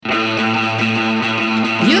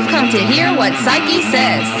You've come to hear what Psyche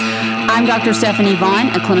says. I'm Dr. Stephanie Vaughn,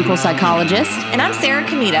 a clinical psychologist. And I'm Sarah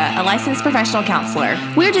Kamita, a licensed professional counselor.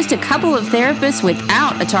 We're just a couple of therapists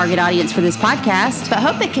without a target audience for this podcast, but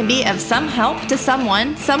hope it can be of some help to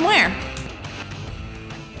someone, somewhere.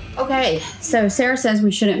 Okay, so Sarah says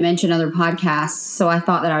we shouldn't mention other podcasts, so I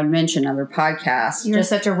thought that I would mention other podcasts. You're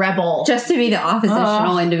such a rebel. Just to be the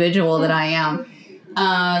oppositional individual that I am.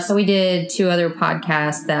 So we did 2 other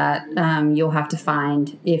podcasts that you'll have to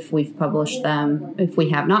find if we've published them. If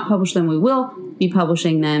we have not published them, we will be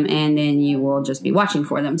publishing them, and then you will just be watching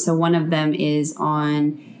for them. So one of them is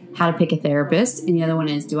on how to pick a therapist, and the other one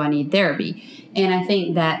is Do I Need Therapy? And I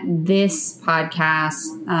think that this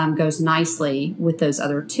podcast goes nicely with those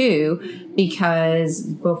other 2, because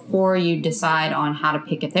before you decide on how to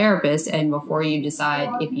pick a therapist and before you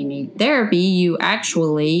decide if you need therapy, you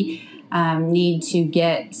actually need to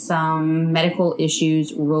get some medical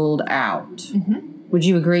issues ruled out. Mm-hmm. Would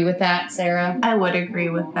you agree with that, Sarah? I would agree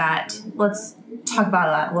with that. Let's talk about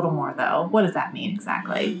that a little more, though. What does that mean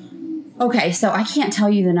exactly? Okay, so I can't tell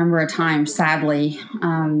you the number of times, sadly,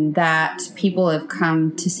 that people have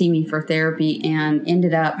come to see me for therapy and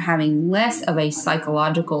ended up having less of a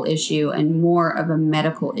psychological issue and more of a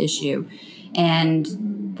medical issue.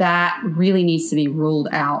 And that really needs to be ruled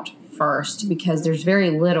out first, because there's very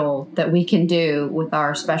little that we can do with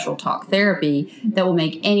our special talk therapy that will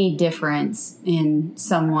make any difference in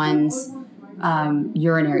someone's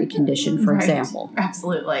urinary condition, for example.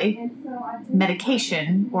 Absolutely.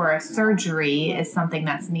 Medication or a surgery is something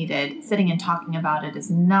that's needed. Sitting and talking about it is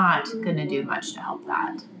not going to do much to help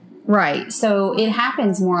that. Right. So it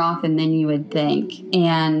happens more often than you would think.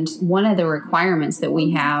 And one of the requirements that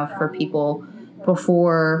we have for people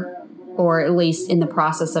before, or at least in the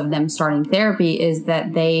process of them starting therapy, is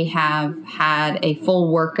that they have had a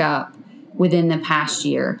full workup within the past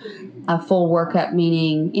year. A full workup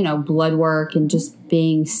meaning, blood work and just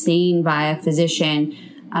being seen by a physician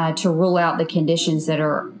to rule out the conditions that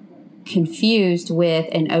are confused with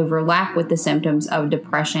and overlap with the symptoms of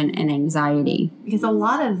depression and anxiety. Because a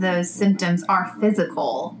lot of those symptoms are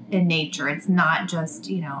physical in nature. It's not just,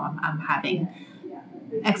 I'm having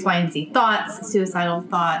X, Y, and Z thoughts, suicidal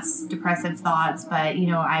thoughts, depressive thoughts, but,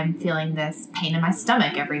 I'm feeling this pain in my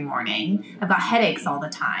stomach every morning. I've got headaches all the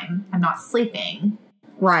time. I'm not sleeping.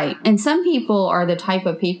 Right. And some people are the type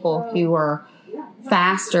of people who are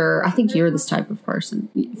faster. I think you're this type of person.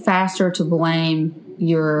 Faster to blame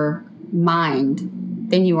your mind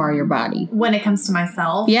than you are your body. When it comes to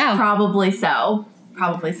myself? Yeah. Probably so.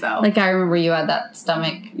 Like I remember you had that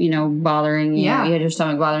stomach, bothering you. Yeah. You had your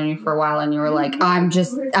stomach bothering you for a while, and you were like, I'm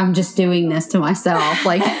just doing this to myself.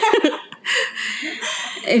 Like,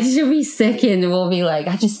 it should be sick, and we'll be like,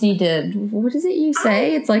 I just need to, what is it you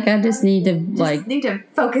say? It's like, I just need to, need to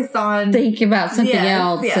focus on, think about something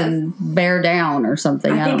else and bear down or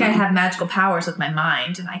something. I think I have magical powers with my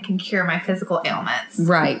mind, and I can cure my physical ailments.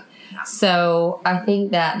 Right. So I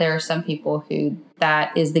think that there are some people who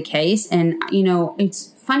that is the case. And,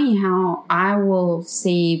 it's funny how I will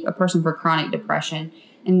see a person for chronic depression,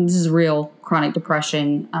 and this is real chronic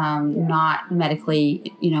depression, not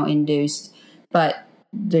medically, induced, but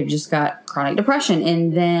they've just got chronic depression,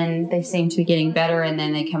 and then they seem to be getting better, and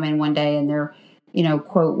then they come in one day and they're,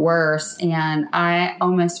 quote, worse. And I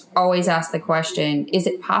almost always ask the question, is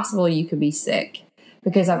it possible you could be sick?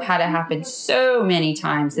 Because I've had it happen so many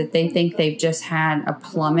times that they think they've just had a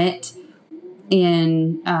plummet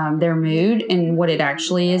in their mood, and what it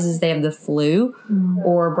actually is they have the flu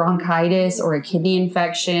or bronchitis or a kidney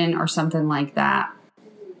infection or something like that.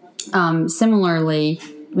 Similarly,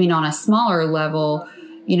 on a smaller level,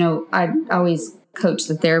 I always coach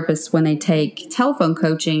the therapists when they take telephone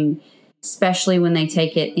coaching, especially when they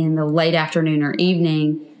take it in the late afternoon or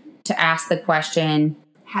evening, to ask the question,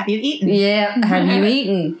 have you eaten? Yeah, have you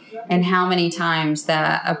eaten? And how many times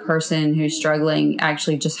that a person who's struggling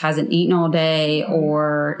actually just hasn't eaten all day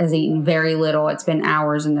or has eaten very little. It's been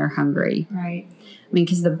hours and they're hungry. Right.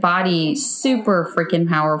 Because the body's super freaking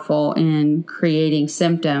powerful in creating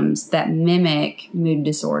symptoms that mimic mood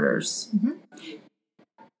disorders. Mm-hmm.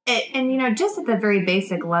 And just at the very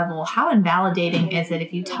basic level, how invalidating is it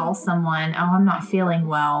if you tell someone, oh, I'm not feeling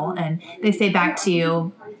well, and they say back to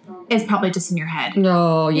you, it's probably just in your head.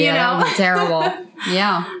 Oh, yeah, that would be terrible.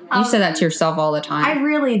 Yeah. You say that to yourself all the time. I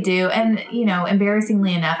really do. And,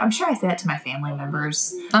 embarrassingly enough, I'm sure I say that to my family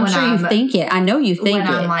members. I'm sure you think it. I know you think it.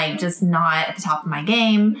 When I'm, just not at the top of my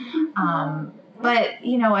game. But,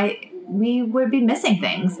 we would be missing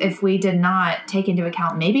things if we did not take into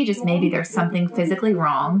account maybe there's something physically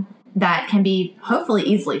wrong that can be hopefully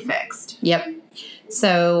easily fixed. Yep.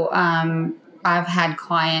 So I've had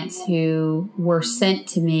clients who were sent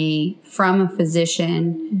to me from a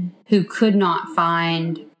physician who could not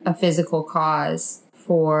find a physical cause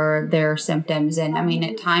for their symptoms. And I mean,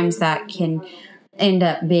 at times that can end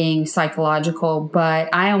up being psychological, but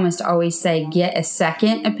I almost always say get a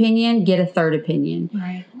second opinion, get a third opinion.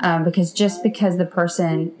 Right. Because just because the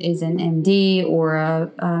person is an MD or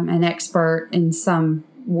an expert in some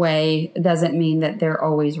way doesn't mean that they're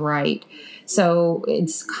always right. So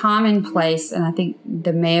it's commonplace, and I think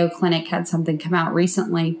the Mayo Clinic had something come out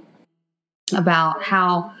recently about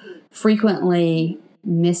how frequently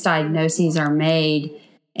misdiagnoses are made,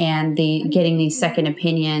 and getting these second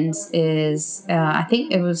opinions is, I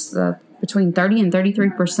think it was between 30 and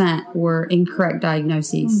 33% were incorrect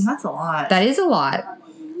diagnoses. That's a lot. That is a lot.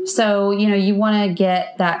 So, you want to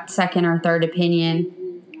get that second or third opinion.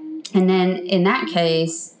 And then in that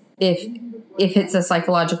case, if it's a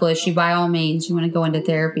psychological issue, by all means, you want to go into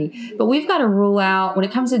therapy. But we've got to rule out, when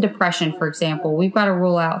it comes to depression, for example, we've got to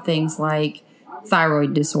rule out things like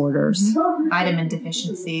thyroid disorders. Vitamin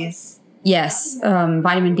deficiencies. Yes,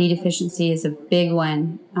 vitamin D deficiency is a big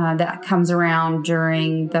one that comes around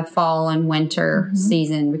during the fall and winter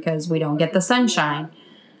season because we don't get the sunshine.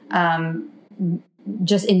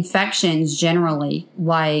 Just infections generally,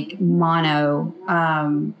 like mono,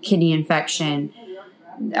 kidney infection,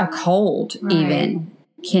 a cold even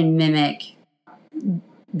can mimic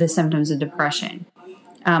the symptoms of depression.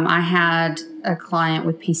 I had a client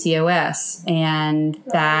with PCOS, and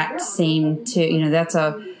that seemed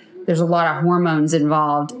to, there's a lot of hormones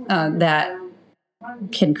involved that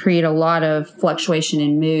can create a lot of fluctuation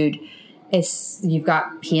in mood. You've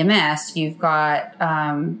got PMS, you've got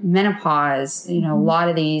menopause, a lot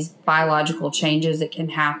of these biological changes that can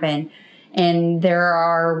happen. And there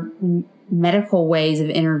are medical ways of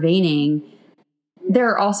intervening. There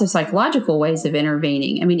are also psychological ways of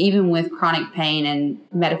intervening. I mean, even with chronic pain and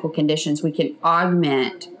medical conditions, we can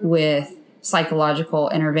augment with psychological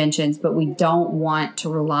interventions, but we don't want to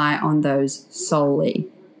rely on those solely.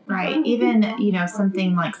 Right. Even,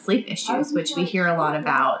 something like sleep issues, which we hear a lot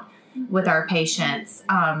about with our patients.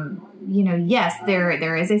 Yes,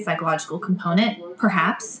 there is a psychological component,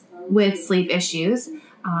 perhaps, with sleep issues,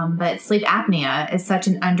 but sleep apnea is such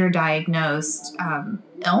an underdiagnosed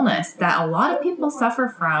illness that a lot of people suffer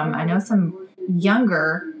from. I know some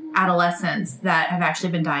younger adolescents that have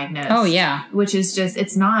actually been diagnosed. Oh, yeah. Which is just,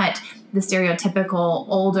 it's not the stereotypical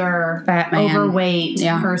older, fat man, overweight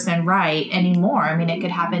person, right, anymore. I mean, it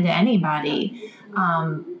could happen to anybody.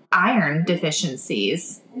 Iron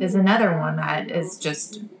deficiencies is another one that is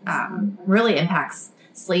just really impacts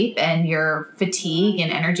sleep and your fatigue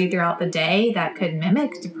and energy throughout the day. That could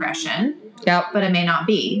mimic depression. Yep. But it may not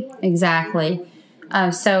be. Exactly.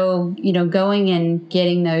 So, going and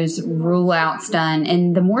getting those rule outs done,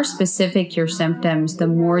 and the more specific your symptoms, the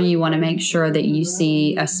more you want to make sure that you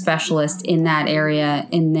see a specialist in that area,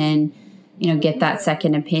 and then, get that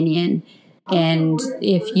second opinion. And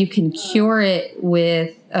if you can cure it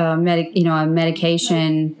with a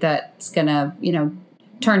medication that's going to,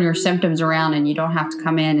 turn your symptoms around, and you don't have to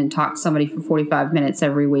come in and talk to somebody for 45 minutes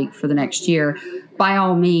every week for the next year, by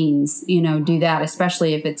all means, do that,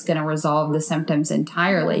 especially if it's going to resolve the symptoms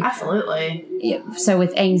entirely. Absolutely. So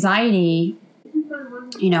with anxiety,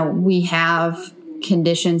 we have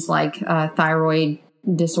conditions like thyroid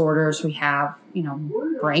disorders. We have,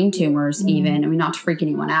 brain tumors even. I mean, not to freak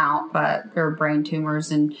anyone out, but there are brain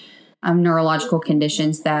tumors and neurological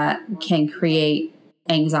conditions that can create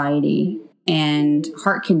anxiety and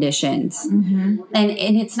heart conditions. And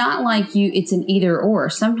it's not like it's an either or.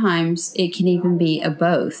 Sometimes it can even be a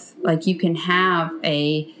both. Like you can have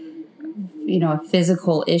a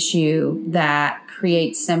physical issue that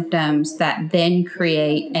creates symptoms that then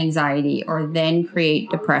create anxiety or then create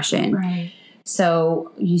depression. Right.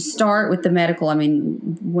 So you start with the medical. I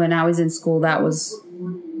mean, when I was in school, that was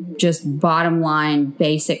just bottom line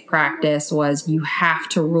basic practice was you have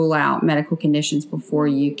to rule out medical conditions before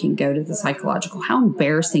you can go to the psychological. How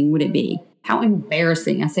embarrassing would it be? How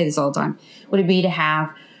embarrassing, I say this all the time, would it be to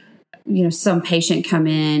have, some patient come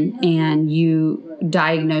in and you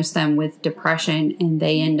diagnose them with depression and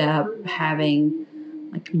they end up having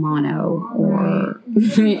like mono or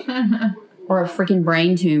or a freaking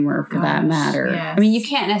brain tumor for that matter. Yes. I mean, you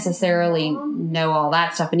can't necessarily know all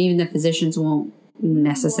that stuff, and even the physicians won't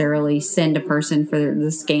necessarily send a person for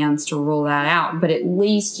the scans to rule that out, but at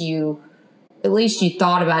least you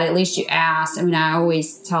thought about it, at least you asked. I mean, I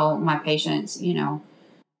always tell my patients,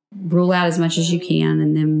 rule out as much as you can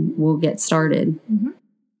and then we'll get started.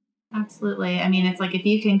 Absolutely. I mean, it's like if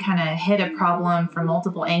you can kind of hit a problem from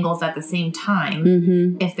multiple angles at the same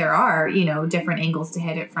time, if there are, different angles to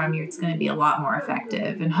hit it from, it's going to be a lot more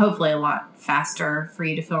effective and hopefully a lot faster for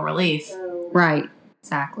you to feel relief. Right.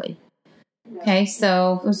 Exactly. Okay,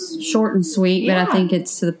 so it was short and sweet, but I think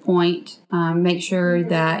it's to the point. Make sure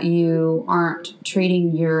that you aren't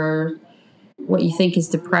treating what you think is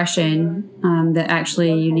depression, that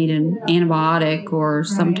actually you need an antibiotic or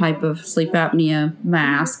some type of sleep apnea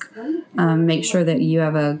mask. Make sure that you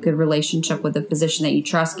have a good relationship with a physician that you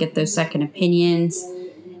trust, get those second opinions,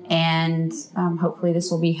 and hopefully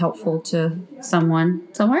this will be helpful to someone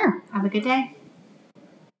somewhere. Have a good day.